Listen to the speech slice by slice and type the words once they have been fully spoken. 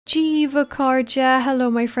Jiva Karja. Hello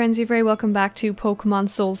my friends, you're very welcome back to Pokemon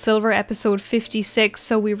SoulSilver episode 56.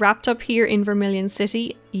 So we wrapped up here in Vermilion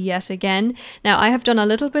City yet again. Now I have done a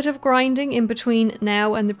little bit of grinding in between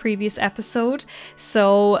now and the previous episode.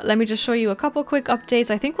 So let me just show you a couple quick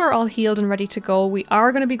updates. I think we're all healed and ready to go. We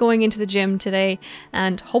are going to be going into the gym today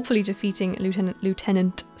and hopefully defeating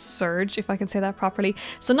Lieutenant Surge, if I can say that properly.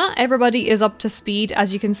 So not everybody is up to speed,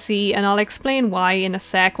 as you can see, and I'll explain why in a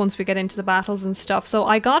sec once we get into the battles and stuff. So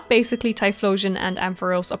I got basically Typhlosion and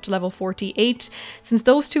Ampharos up to level 48. Since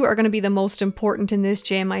those two are going to be the most important in this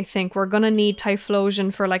gym, I think we're going to need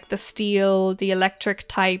Typhlosion for like the steel, the electric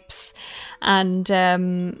types, and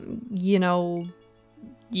you know,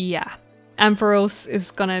 yeah. Ampharos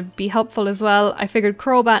is gonna be helpful as well. I figured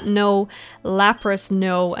Crobat no, Lapras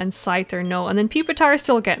no, and Scyther no. And then Pupitar is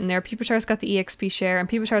still getting there. Pupitar's got the EXP share, and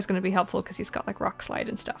Pupitar is gonna be helpful because he's got like Rock Slide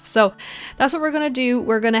and stuff. So that's what we're gonna do.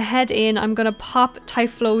 We're gonna head in. I'm gonna pop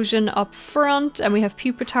Typhlosion up front, and we have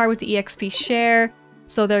Pupitar with the EXP share.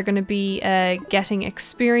 So they're going to be getting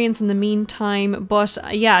experience in the meantime. But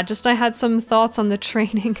yeah, just I had some thoughts on the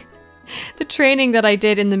training. The training that I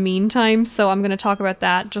did in the meantime. So I'm going to talk about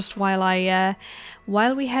that just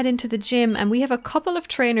while we head into the gym. And we have a couple of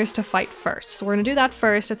trainers to fight first. So we're going to do that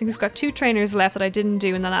first. I think we've got 2 trainers left that I didn't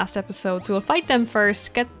do in the last episode. So we'll fight them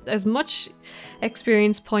first, get as much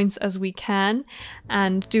experience points as we can.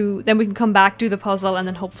 And then we can come back, do the puzzle, and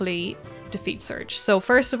then hopefully defeat Surge. So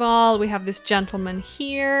first of all, we have this gentleman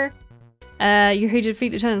here. You're here to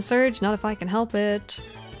defeat Lieutenant Surge? Not if I can help it.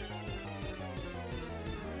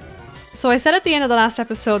 So I said at the end of the last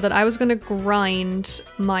episode that I was going to grind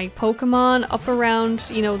my Pokemon up around,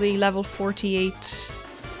 you know, the level 48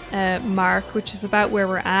 mark, which is about where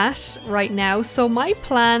we're at right now. So my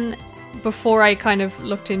plan, before I kind of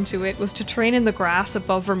looked into it, was to train in the grass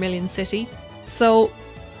above Vermilion City. So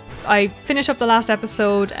I finish up the last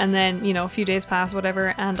episode and then, you know, a few days pass,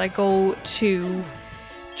 whatever, and I go to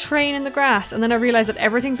train in the grass. And then I realize that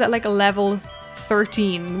everything's at like a level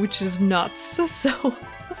 13, which is nuts. So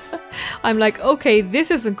I'm like, okay,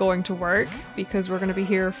 this isn't going to work because we're going to be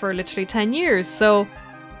here for literally 10 years. So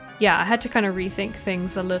yeah, I had to kind of rethink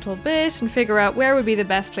things a little bit and figure out where would be the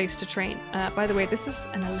best place to train. By the way, this is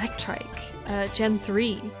an Electrike, Gen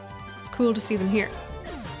 3. It's cool to see them here.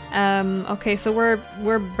 Okay, so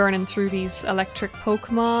we're burning through these electric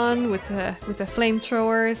Pokemon with the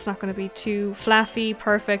flamethrower. It's not going to be too fluffy.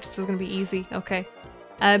 Perfect. This is going to be easy. Okay.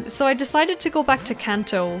 So I decided to go back to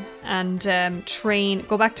Kanto and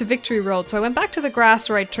go back to Victory Road. So I went back to the grass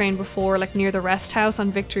where I trained before, like near the rest house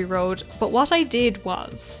on Victory Road. But what I did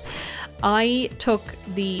was I took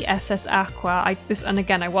the SS Aqua. And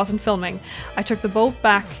again, I wasn't filming. I took the boat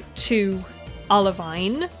back to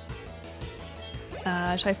Olivine.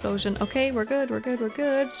 Typhlosion. Okay, we're good, we're good, we're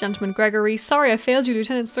good. Gentleman Gregory. Sorry, I failed you,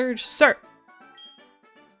 Lieutenant Surge. Sir!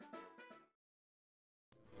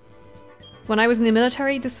 When I was in the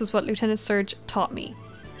military, this is what Lieutenant Surge taught me.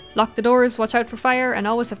 Lock the doors, watch out for fire, and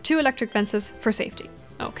always have 2 electric fences for safety.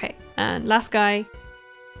 Okay, and last guy.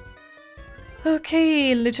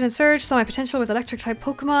 Okay, Lieutenant Surge saw my potential with electric type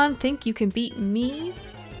Pokemon. Think you can beat me?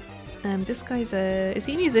 This guy's is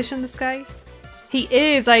he a musician, this guy? He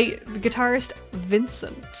is! The guitarist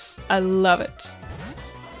Vincent. I love it.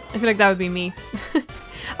 I feel like that would be me.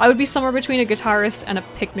 I would be somewhere between a guitarist and a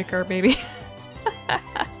picnicker, maybe.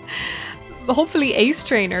 Hopefully Ace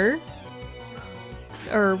Trainer.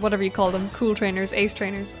 Or whatever you call them. Cool trainers, Ace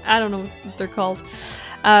Trainers. I don't know what they're called.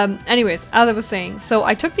 Anyways, as I was saying, so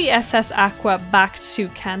I took the SS Aqua back to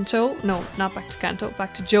Kanto. No, not back to Kanto.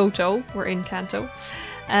 Back to Johto. We're in Kanto.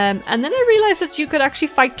 And then I realized that you could actually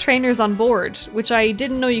fight trainers on board, which I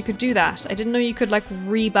didn't know you could do that. I didn't know you could like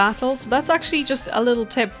re-battle. So that's actually just a little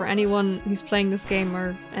tip for anyone who's playing this game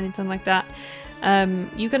or anything like that.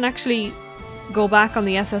 You can actually go back on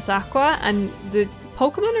the SS Aqua, and the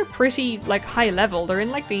Pokemon are pretty like high level. They're in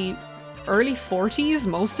like the early 40s,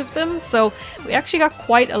 most of them. So we actually got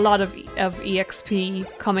quite a lot of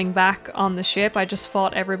EXP coming back on the ship. I just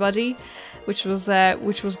fought everybody, which was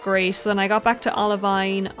great. So then I got back to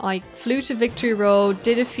Olivine. I flew to Victory Road,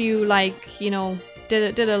 did a few like, you know,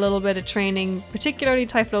 did a little bit of training, particularly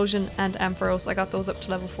Typhlosion and Ampharos. I got those up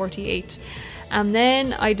to level 48. And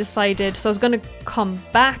then I decided, so I was going to come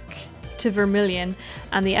back to Vermilion,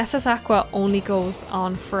 and the SS Aqua only goes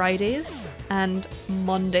on Fridays and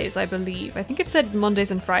Mondays, I believe. I think it said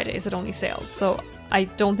Mondays and Fridays it only sails. So I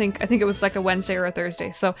think it was like a Wednesday or a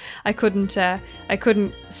Thursday. So I couldn't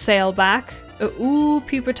sail back. Ooh,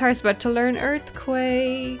 Pupitar's about to learn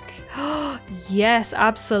Earthquake. Yes,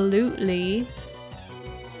 absolutely.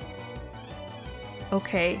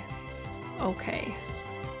 Okay. Okay.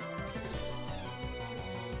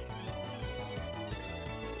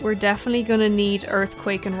 we're definitely gonna need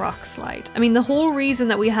Earthquake and Rock Slide. I mean, the whole reason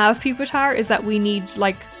that we have Pupitar is that we need,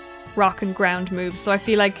 like, rock and ground moves. So I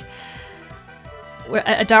feel like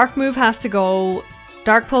a dark move has to go.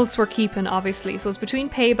 Dark Pulse we're keeping, obviously. So it's between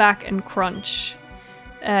Payback and Crunch.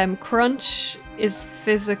 Crunch is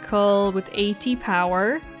physical with 80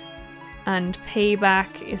 power. And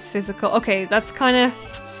Payback is physical. Okay, that's kind of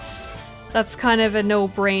a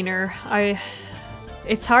no-brainer.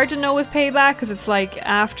 It's hard to know with Payback because it's like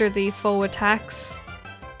after the foe attacks.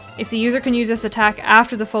 If the user can use this attack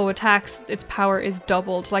after the foe attacks, its power is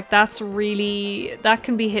doubled. Like that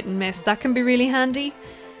can be hit and miss. That can be really handy,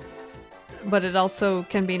 but it also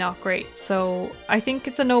can be not great. So I think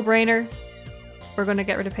it's a no-brainer. We're going to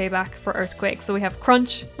get rid of Payback for Earthquake. So we have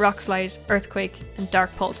Crunch, Rock Slide, Earthquake, and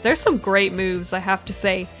Dark Pulse. There's some great moves, I have to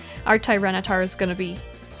say. Our Tyranitar is going to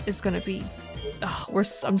be...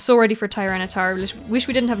 I'm so ready for Tyranitar. Wish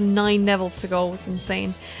we didn't have 9 levels to go. It's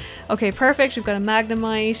insane. Okay, perfect. We've got a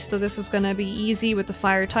Magnemite, so this is going to be easy with the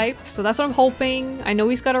fire type. So that's what I'm hoping. I know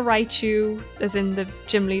he's got a Raichu, as in the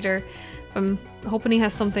gym leader. I'm hoping he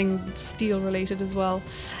has something steel related as well.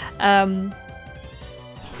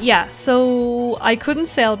 Yeah, so I couldn't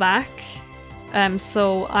sail back.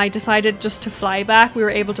 So I decided just to fly back. We were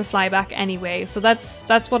able to fly back anyway. So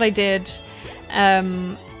that's what I did.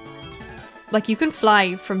 Like, you can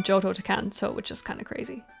fly from Johto to Kanto, which is kind of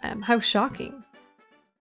crazy. How shocking.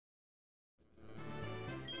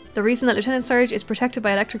 The reason that Lieutenant Surge is protected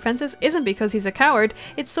by electric fences isn't because he's a coward,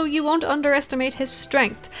 it's so you won't underestimate his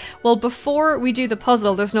strength. Well, before we do the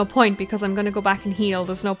puzzle, there's no point because I'm going to go back and heal.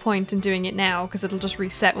 There's no point in doing it now because it'll just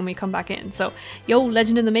reset when we come back in. So, yo,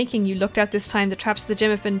 legend in the making, you looked out this time. The traps at the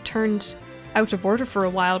gym have been turned out of order for a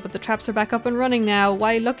while, but the traps are back up and running now.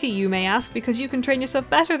 Why lucky, you may ask? Because you can train yourself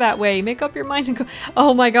better that way. Make up your mind and go...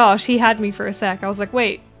 Oh my gosh, he had me for a sec. I was like,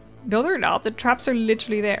 wait, no they're not. The traps are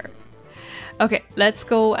literally there. Okay, let's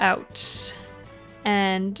go out.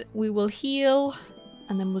 And we will heal,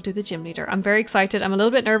 and then we'll do the gym leader. I'm very excited. I'm a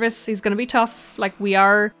little bit nervous. He's going to be tough. Like, we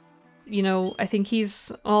are, you know, I think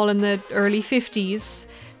he's all in the early 50s.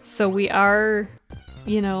 So we are,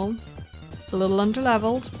 you know, a little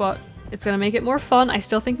underleveled, but it's going to make it more fun. I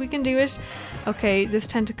still think we can do it. Okay, this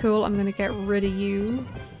Tentacool, I'm going to get rid of you.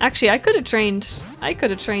 Actually, I could have trained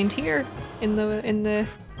here in the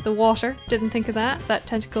water. Didn't think of that. That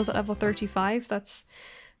Tentacle's at level 35. That's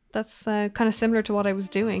kind of similar to what I was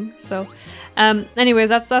doing. So, anyways,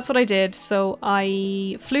 that's what I did. So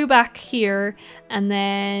I flew back here, and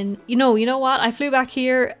then you know what? I flew back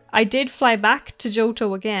here. I did fly back to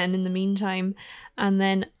Johto again in the meantime, and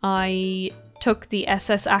then I took the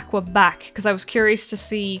SS Aqua back because I was curious to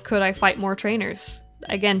see could I fight more trainers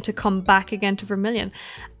again to come back again to Vermilion,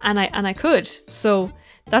 and I could. So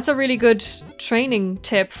that's a really good training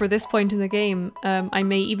tip for this point in the game. I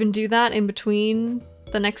may even do that in between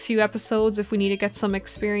the next few episodes if we need to get some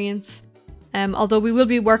experience. Although we will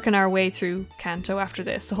be working our way through Kanto after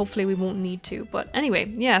this, so hopefully we won't need to. But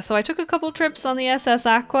anyway, yeah, so I took a couple trips on the SS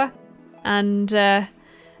Aqua, and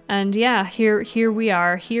yeah, here we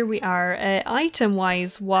are.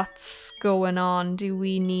 Item-wise, what's going on? Do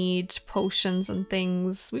we need potions and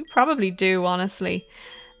things? We probably do, honestly.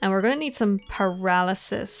 And we're going to need some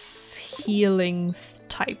paralysis healing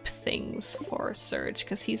type things for Surge,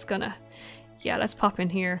 because he's gonna... Yeah, let's pop in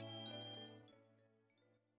here.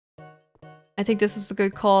 I think this is a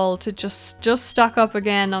good call to just stock up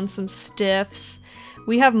again on some stiffs.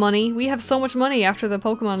 We have money. We have so much money after the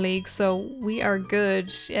Pokemon League, so we are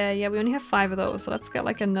good. Yeah, we only have 5 of those, so let's get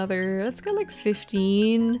like another... Let's get like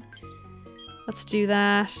 15. Let's do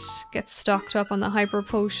that. Get stocked up on the Hyper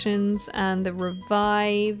Potions and the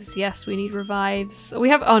Revives. Yes, we need Revives. We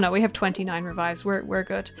have... Oh no, we have 29 Revives. We're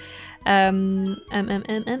good.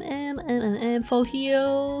 Full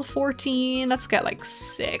heal. 14. Let's get like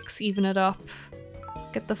 6. Even it up.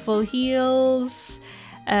 Get the full heals.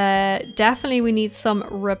 Definitely we need some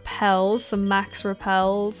repels, some max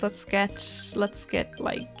repels. Let's get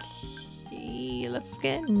like... Let's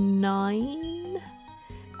get 9.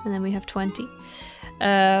 And then we have 20.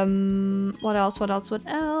 What else?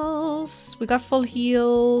 We got full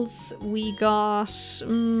heals. We got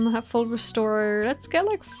have full restore. Let's get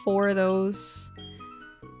like 4 of those.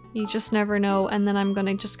 You just never know. And then I'm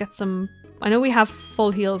gonna just get some... I know we have full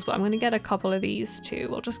heals, but I'm gonna get a couple of these too.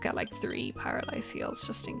 We'll just get like 3 paralyze heals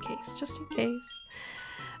just in case.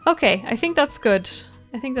 Okay, I think that's good.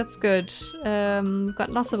 Got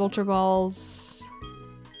lots of Ultra Balls.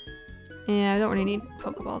 Yeah, I don't really need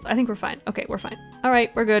Pokeballs. I think we're fine. Okay, we're fine.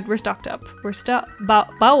 Alright, we're good. We're stocked up. We're stocked.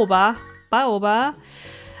 Baoba.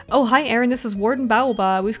 Oh, hi Aaron, this is Warden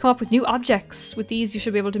Baoba. We've come up with new objects. With these, you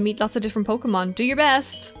should be able to meet lots of different Pokemon. Do your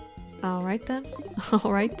best. Alright then.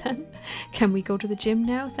 Alright then. Can we go to the gym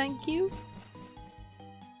now? Thank you.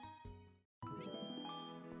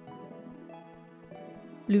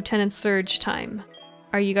 Lieutenant Surge time.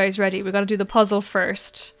 Are you guys ready? We gotta do the puzzle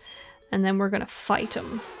first. And then we're gonna fight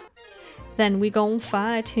him. Then we gon'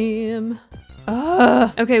 fight him.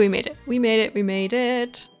 Okay, we made it. We made it. We made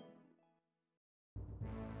it.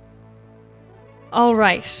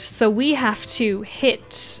 Alright, so we have to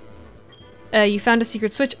hit... you found a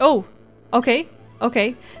secret switch. Oh, okay.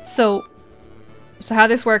 Okay. So how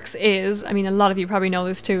this works is, I mean, a lot of you probably know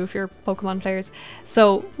this too if you're Pokemon players.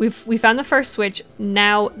 So we found the first switch.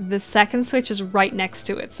 Now the second switch is right next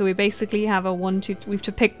to it. So we basically have a 1, 2, we have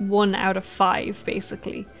to pick 1 out of 5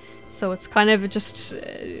 basically. So it's kind of just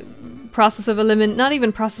process of not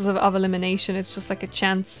even process of elimination. It's just like a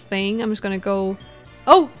chance thing. I'm just gonna go.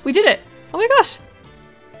 Oh, we did it! Oh my gosh!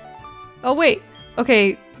 Oh wait.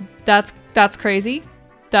 Okay, that's crazy.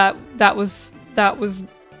 That was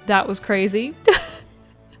crazy.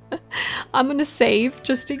 I'm gonna save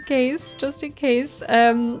just in case.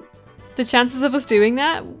 The chances of us doing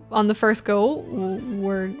that on the first go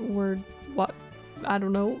were what? I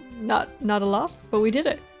don't know. Not a lot, but we did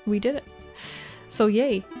it. We did it. So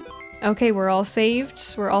yay. Okay, we're all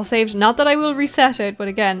saved. We're all saved. Not that I will reset it, but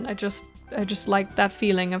again, I just like that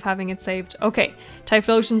feeling of having it saved. Okay,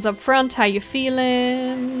 Typhlosion's up front. How you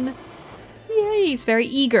feeling? Yay, he's very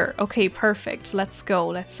eager. Okay, perfect. Let's go.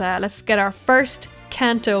 Let's get our first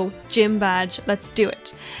Kanto gym badge. Let's do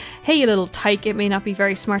it. Hey, you little tyke. It may not be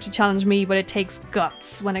very smart to challenge me, but it takes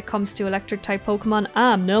guts. When it comes to electric type Pokemon,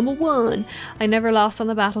 I'm #1. I never lost on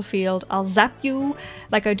the battlefield. I'll zap you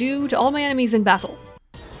like I do to all my enemies in battle.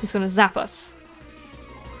 He's gonna zap us.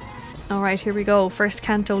 Alright, here we go. First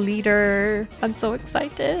Kanto leader. I'm so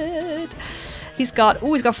excited. He's got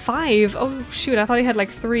 5. Oh shoot, I thought he had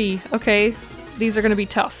like 3. Okay, these are gonna be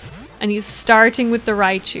tough. And he's starting with the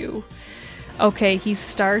Raichu. Okay, he's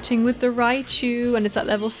starting with the Raichu and it's at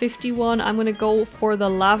level 51. I'm gonna go for the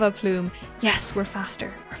Lava Plume. Yes, we're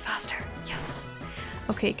faster. We're faster. Yes.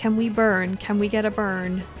 Okay, can we burn? Can we get a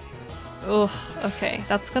burn? Ugh, okay.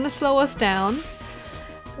 That's gonna slow us down.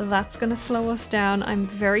 That's gonna slow us down. I'm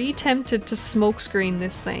very tempted to smokescreen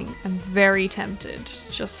this thing. I'm very tempted.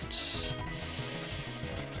 Just...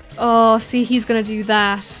 Oh, see, he's gonna do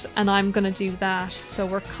that, and I'm gonna do that. So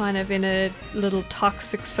we're kind of in a little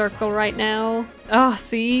toxic circle right now. Oh,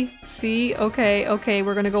 see? See? Okay, okay,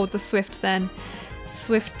 we're gonna go with the Swift then.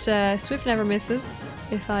 Swift never misses,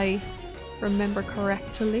 if I remember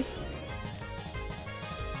correctly.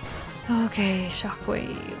 Okay,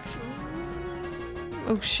 Shockwave.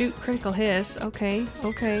 Oh shoot, critical hit. Okay,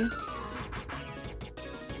 okay.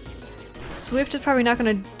 Swift is probably not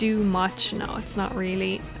going to do much. No, it's not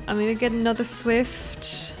really. I'm going to get another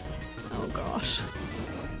Swift. Oh gosh.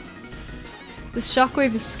 This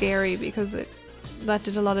Shockwave is scary because that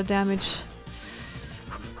did a lot of damage.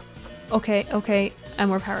 Okay, okay. And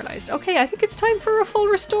we're paralyzed. Okay, I think it's time for a full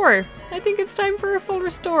restore. I think it's time for a full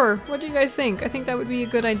restore. What do you guys think? I think that would be a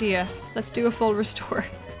good idea. Let's do a full restore.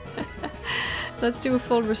 Let's do a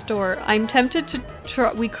full restore. I'm tempted to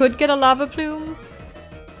try. We could get a Lava Plume.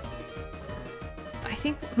 I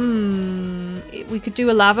think, we could do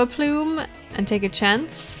a Lava Plume and take a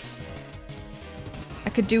chance. I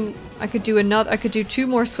could do 2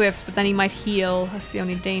 more Swifts, but then he might heal. That's the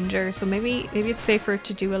only danger. So maybe it's safer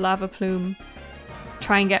to do a Lava Plume.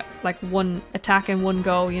 Try and get like 1 attack in 1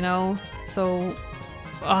 go, you know? So,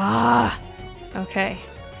 okay.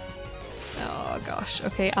 Oh gosh.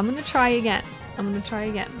 Okay, I'm gonna try again. I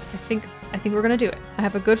think we're gonna do it. I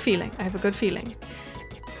have a good feeling.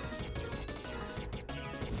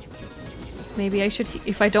 Maybe I should,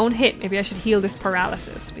 if I don't hit, maybe I should heal this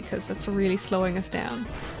paralysis because that's really slowing us down.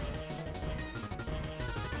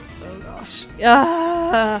 Oh gosh.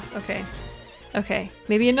 Okay. Okay,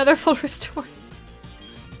 maybe another full restore.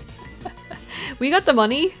 We got the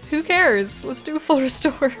money. Who cares? Let's do a full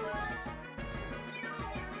restore.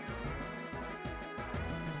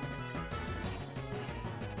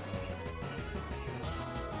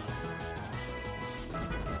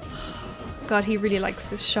 God, he really likes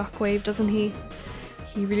this Shockwave, doesn't he?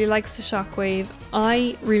 He really likes the Shockwave.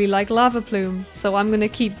 I really like Lava Plume, so I'm gonna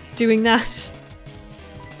keep doing that.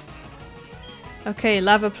 Okay,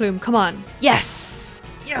 Lava Plume, come on. Yes!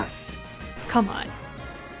 Yes! Come on.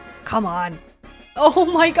 Come on. Oh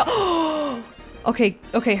my god! Okay,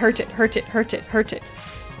 okay, hurt it.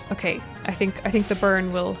 Okay, I think the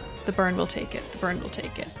burn will take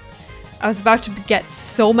it. I was about to get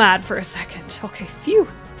so mad for a second. Okay, phew.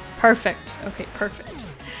 Perfect. Okay, perfect.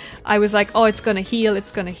 I was like, oh, it's gonna heal,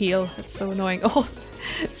 it's gonna heal. That's so annoying. Oh,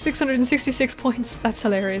 666 points. That's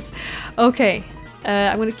hilarious. Okay,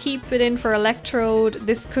 I'm gonna keep it in for Electrode.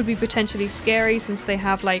 This could be potentially scary since they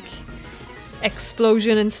have like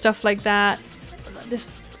explosion and stuff like that. This,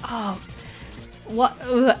 oh, what?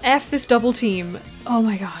 Ugh, F this double team. Oh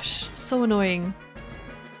my gosh, so annoying.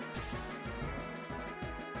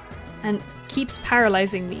 And keeps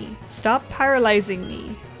paralyzing me. Stop paralyzing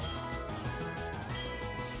me.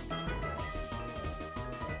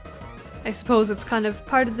 I suppose it's kind of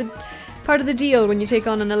part of the deal when you take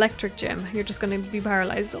on an electric gym. You're just going to be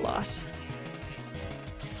paralyzed a lot.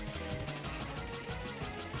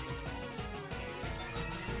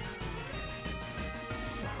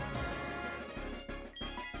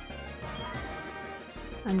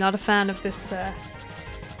 I'm not a fan of this,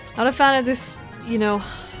 not a fan of this, you know,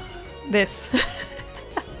 this.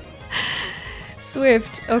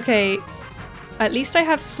 Swift, okay. At least I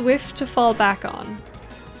have Swift to fall back on.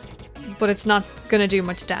 But it's not gonna do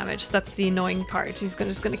much damage. That's the annoying part. He's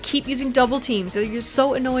just gonna keep using double teams. You're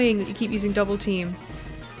so annoying that you keep using double team.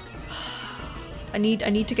 I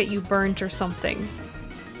need to get you burnt or something.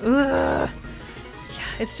 Ugh. Yeah,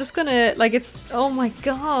 it's just gonna, like, it's, oh my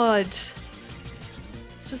god.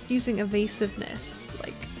 It's just using evasiveness.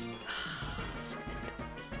 Like,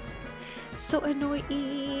 so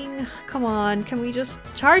annoying. Come on, can we just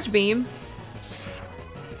charge beam?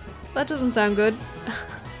 That doesn't sound good.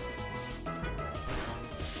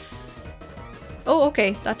 Oh,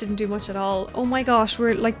 okay, that didn't do much at all. Oh my gosh,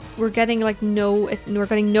 we're getting like we're getting no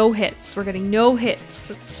hits. We're getting no hits.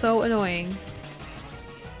 It's so annoying.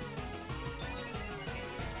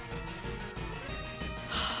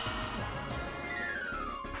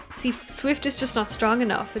 See, Swift is just not strong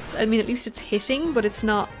enough. It's, I mean, at least it's hitting, but it's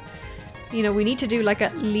not, you know, we need to do like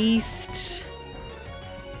at least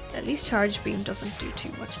Charge Beam doesn't do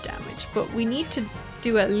too much damage, but we need to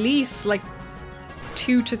do at least like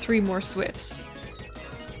 2 to 3 more Swifts.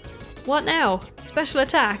 What now? Special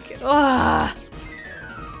attack. Ugh.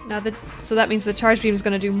 Now so that means the Charge Beam is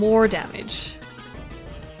going to do more damage.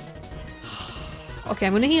 Okay,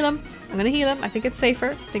 I'm going to heal him. I think it's safer.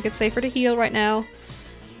 I think it's safer to heal right now.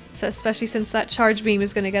 So especially since that Charge Beam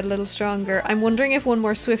is going to get a little stronger. I'm wondering if one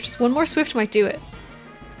more Swift might do it.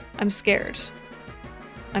 I'm scared.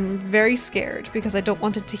 I'm very scared because I don't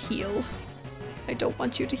want it to heal. I don't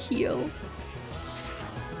want you to heal.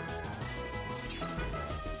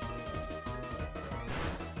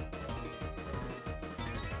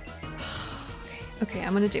 Okay,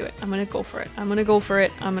 I'm gonna do it. I'm gonna go for it. I'm gonna go for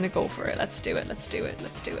it. I'm gonna go for it. Let's do it. Let's do it.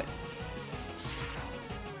 Let's do it.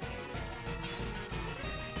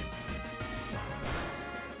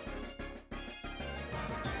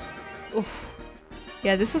 Oof.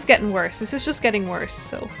 Yeah, this is getting worse. This is just getting worse,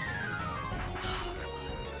 so. Oh,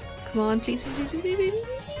 come on, please, please, please, please, please,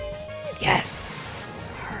 please. Yes!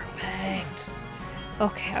 Perfect.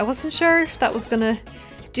 Okay, I wasn't sure if that was gonna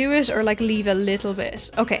do it or like leave a little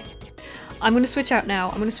bit. Okay. I'm going to switch out now.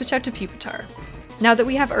 I'm going to switch out to Pupitar. Now that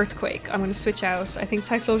we have Earthquake, I'm going to switch out. I think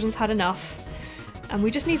Typhlosion's had enough. And we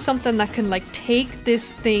just need something that can, like, take this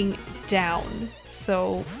thing down.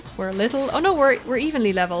 So we're a little... Oh no, we're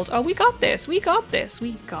evenly leveled. Oh, we got this. We got this.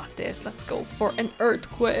 We got this. Let's go for an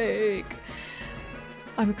Earthquake.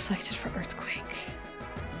 I'm excited for Earthquake.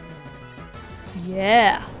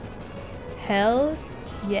 Yeah. Hell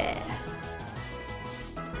yeah.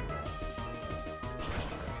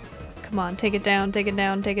 Come on, take it down, take it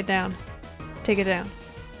down, take it down. Take it down.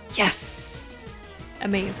 Yes!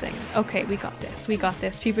 Amazing. Okay, we got this. We got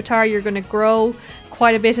this. Pupitar, you're gonna grow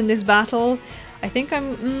quite a bit in this battle. I think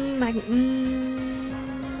I'm...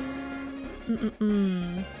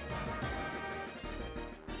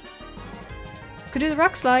 Could do the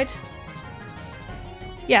Rock Slide.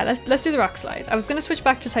 Yeah, let's do the Rock Slide. I was gonna switch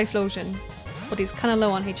back to Typhlosion, but he's kind of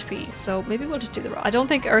low on HP, so maybe we'll just do the rock. I don't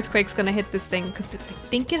think Earthquake's gonna hit this thing because I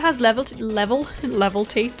think it has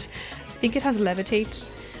levitate. I think it has levitate.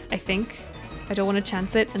 I think. I don't want to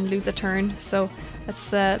chance it and lose a turn, so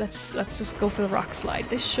let's just go for the Rock Slide.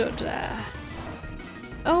 This should.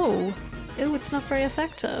 Oh, it's not very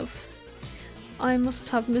effective. I must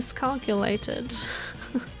have miscalculated.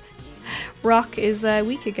 Rock is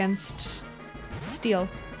weak against Steel.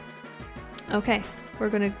 Okay. We're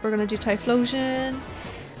gonna do Typhlosion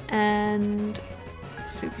and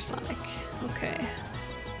Supersonic. Okay.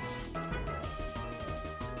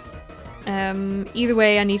 Either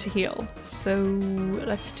way, I need to heal. So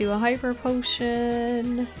let's do a Hyper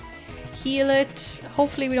Potion. Heal it.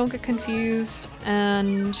 Hopefully we don't get confused.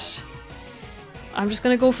 And I'm just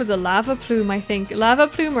gonna go for the Lava Plume, I think. Lava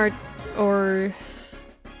Plume or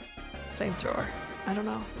Flamethrower. I don't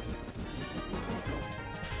know.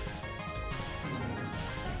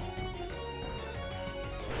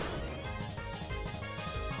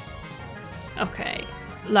 Okay.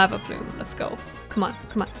 Lava Plume. Let's go. Come on.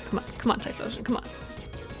 Come on. Come on. Come on, Typhlosion. Come on.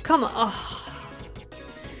 Come on. Oh.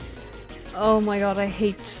 Oh my god, I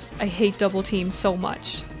hate double teams so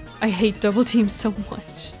much. I hate double teams so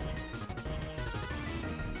much.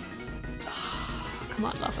 Oh, come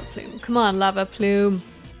on, Lava Plume. Come on, Lava Plume.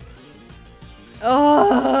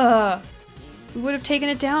 Oh, we would have taken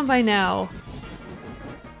it down by now.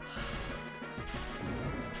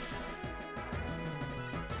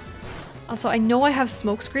 Also, I know I have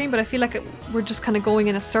Smokescreen, but I feel like we're just kind of going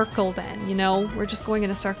in a circle then, you know? We're just going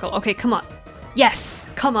in a circle. Okay, come on. Yes!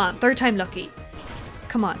 Come on, third time lucky.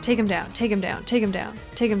 Come on, take him down, take him down, take him down,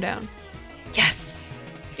 take him down. Yes!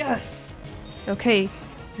 Yes! Okay,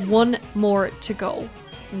 one more to go.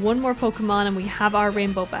 One more Pokemon and we have our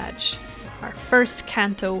rainbow badge. Our first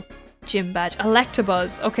Kanto gym badge.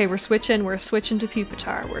 Electabuzz. Okay, we're switching to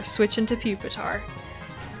Pupitar. We're switching to Pupitar.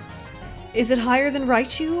 Is it higher than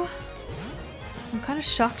Raichu? I'm kind of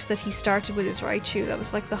shocked that he started with his Raichu. That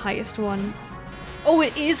was like the highest one. Oh,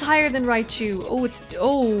 it is higher than Raichu. Oh, it's...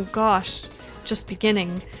 Oh, gosh. Just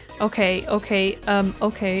beginning. Okay, okay,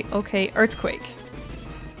 okay. Earthquake.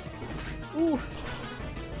 Ooh.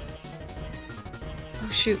 Oh,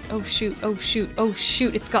 shoot. Oh, shoot. Oh, shoot. Oh,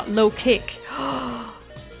 shoot. It's got low kick. Oh,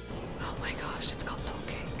 my gosh. It's got low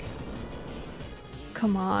kick.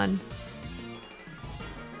 Come on.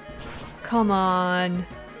 Come on.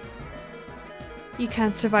 You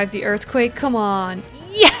can't survive the earthquake. Come on.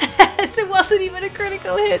 Yes! It wasn't even a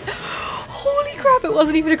critical hit. Holy crap, it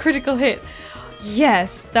wasn't even a critical hit.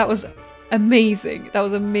 Yes, that was amazing. That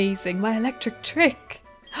was amazing. My electric trick.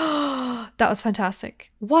 That was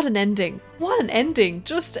fantastic. What an ending. What an ending.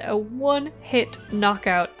 Just a one-hit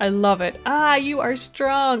knockout. I love it. Ah, you are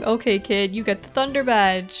strong. Okay, kid, you get the Thunder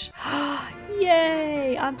Badge.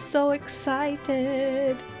 Yay! I'm so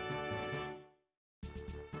excited.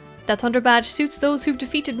 That Thunder Badge suits those who've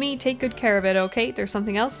defeated me. Take good care of it, okay? There's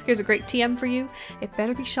something else. Here's a great TM for you. It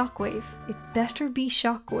better be Shockwave. It better be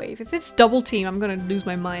Shockwave. If it's double team, I'm gonna lose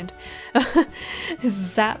my mind.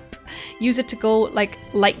 Zap. Use it to go like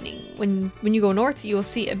lightning. When you go north, you will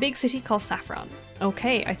see a big city called Saffron.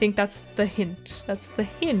 Okay, I think that's the hint. That's the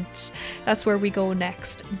hint. That's where we go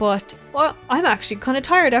next. But, well, I'm actually kind of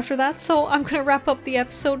tired after that, so I'm going to wrap up the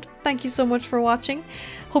episode. Thank you so much for watching.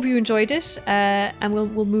 Hope you enjoyed it, and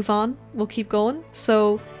we'll move on. We'll keep going.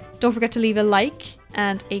 So don't forget to leave a like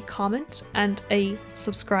and a comment and a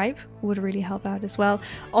subscribe. Would really help out as well.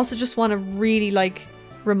 Also, just want to really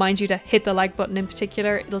remind you to hit the like button in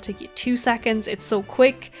particular. It'll take you 2 seconds. It's so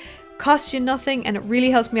quick. Costs you nothing and it really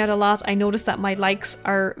helps me out a lot. I noticed that my likes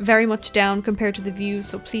are very much down compared to the views,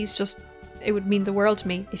 so please just, it would mean the world to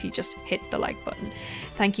me if you just hit the like button.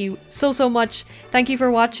 Thank you so much. Thank you for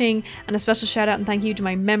watching, and a special shout out and thank you to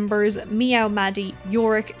my members Meow Maddie,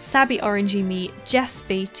 Yorick, Sabby Orangey Me, Jess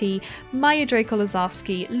Beatty, Maya Draco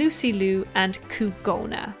Lazowski, Lucy Lou, and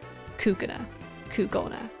Kugona.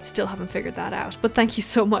 Still haven't figured that out, but thank you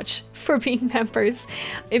so much for being members.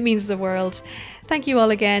 It means the world. Thank you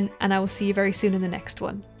all again, and I will see you very soon in the next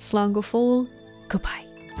one. Slán go fóill, goodbye.